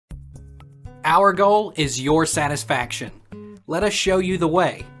Our goal is your satisfaction. Let us show you the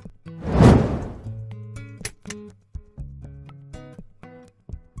way.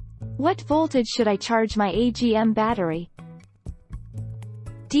 What voltage should I charge my AGM battery?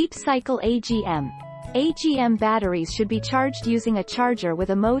 Deep cycle AGM. AGM batteries should be charged using a charger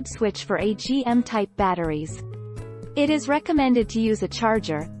with a mode switch for AGM-type batteries. It is recommended to use a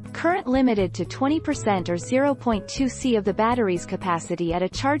charger, current limited to 20% or 0.2 C of the battery's capacity at a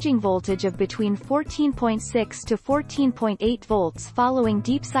charging voltage of between 14.6 to 14.8 volts following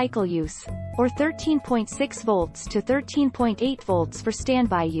deep cycle use, or 13.6 volts to 13.8 volts for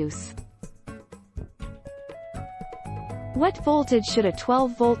standby use. What voltage should a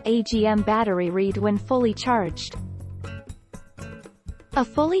 12-volt AGM battery read when fully charged? A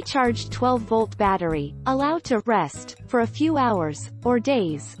fully charged 12-volt battery, allowed to rest for a few hours or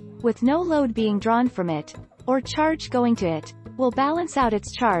days, with no load being drawn from it, or charge going to it, will balance out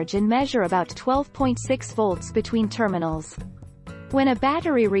its charge and measure about 12.6 volts between terminals. When a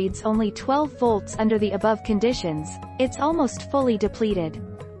battery reads only 12 volts under the above conditions, it's almost fully depleted.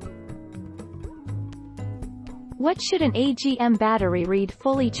 What should an AGM battery read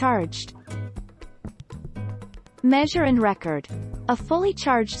fully charged? Measure and record. A fully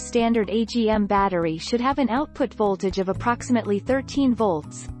charged standard AGM battery should have an output voltage of approximately 13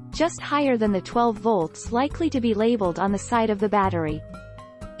 volts, just higher than the 12 volts likely to be labeled on the side of the battery.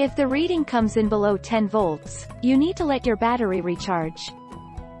 If the reading comes in below 10 volts, you need to let your battery recharge.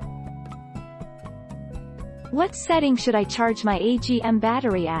 What setting should I charge my AGM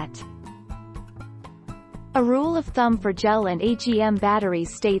battery at? A rule of thumb for gel and AGM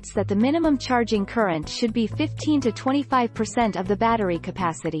batteries states that the minimum charging current should be 15 to 25% of the battery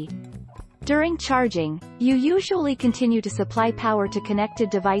capacity. During charging, you usually continue to supply power to connected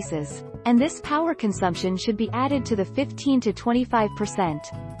devices, and this power consumption should be added to the 15 to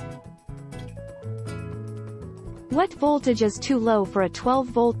 25%. What voltage is too low for a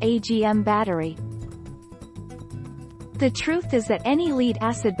 12-volt AGM battery? The truth is that any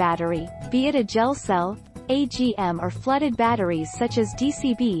lead-acid battery, be it a gel cell, AGM or flooded batteries such as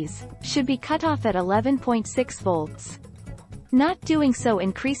DCBs, should be cut off at 11.6 volts. Not doing so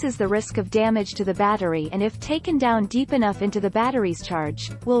increases the risk of damage to the battery and if taken down deep enough into the battery's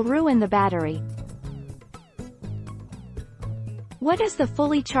charge, will ruin the battery. What is the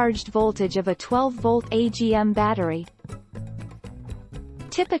fully charged voltage of a 12-volt AGM battery?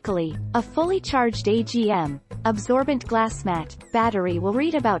 Typically, a fully charged AGM, absorbent glass mat, battery will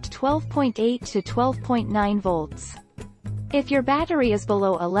read about 12.8 to 12.9 volts. If your battery is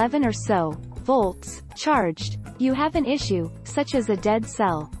below 11 or so volts charged, you have an issue, such as a dead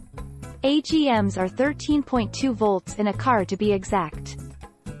cell. AGMs are 13.2 volts in a car to be exact.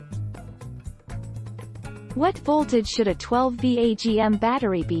 What voltage should a 12V AGM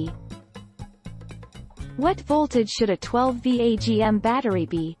battery be? What voltage should a 12V AGM battery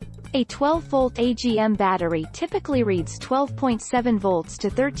be? A 12-volt AGM battery typically reads 12.7 volts to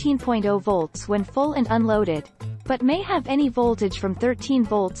 13.0 volts when full and unloaded, but may have any voltage from 13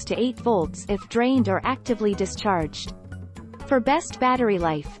 volts to 8 volts if drained or actively discharged. For best battery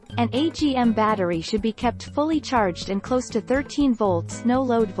life, an AGM battery should be kept fully charged and close to 13 volts no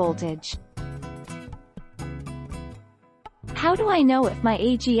load voltage. How do I know if my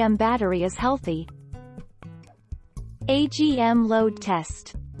AGM battery is healthy? AGM load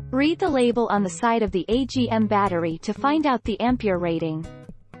test. Read the label on the side of the AGM battery to find out the ampere rating.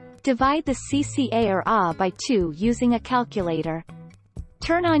 Divide the CCA or A by 2 using a calculator.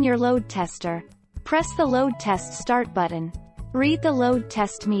 Turn on your load tester. Press the load test start button. Read the load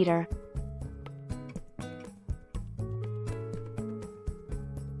test meter.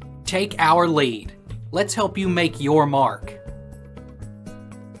 Take our lead. Let's help you make your mark.